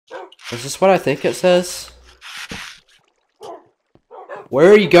Is this what I think it says?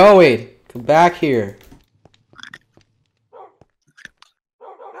 Where are you going? Come back here.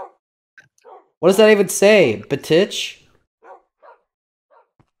 What does that even say? Bitch?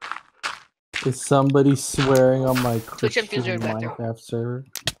 Is somebody swearing on my Twitch Christian infuser back there. Minecraft server?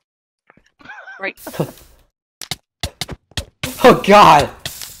 Right. Oh god!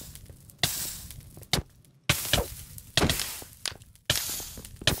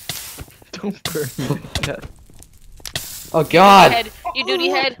 Don't burn me to death. Oh god! Head. You duty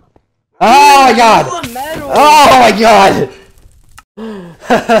head. Oh my god! Oh my god!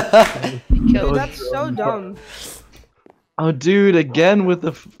 Killed. Dude, that's so dumb. Oh, dude, again with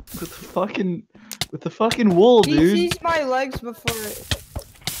the fucking wool, He dude. sees my legs before it.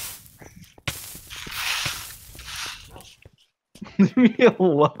 Leave me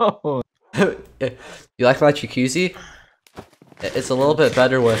alone. You like my jacuzzi? It's a little bit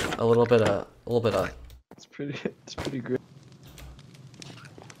better with a little bit of. It's pretty great.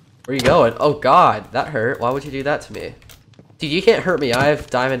 Where you going? Oh god, that hurt. Why would you do that to me? Dude, you can't hurt me. I have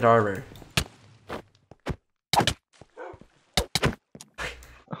diamond armor.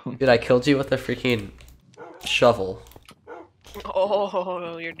 Dude, I killed you with a freaking shovel.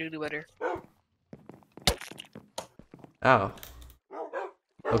 Oh, you're duty better. Ow.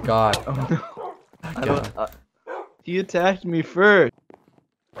 Oh god. Oh no. I God. don't. He attacked me first.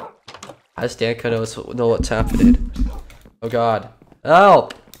 I just Dan know what's happening. Oh god.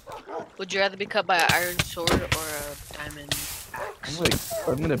 Help! Would you rather be cut by an iron sword or a diamond axe?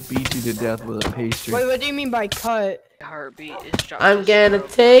 I'm gonna beat you to death with a pastry. Wait, what do you mean by cut? Heartbeat is dropped. I'm gonna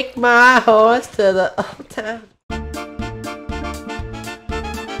take my horse to the old town.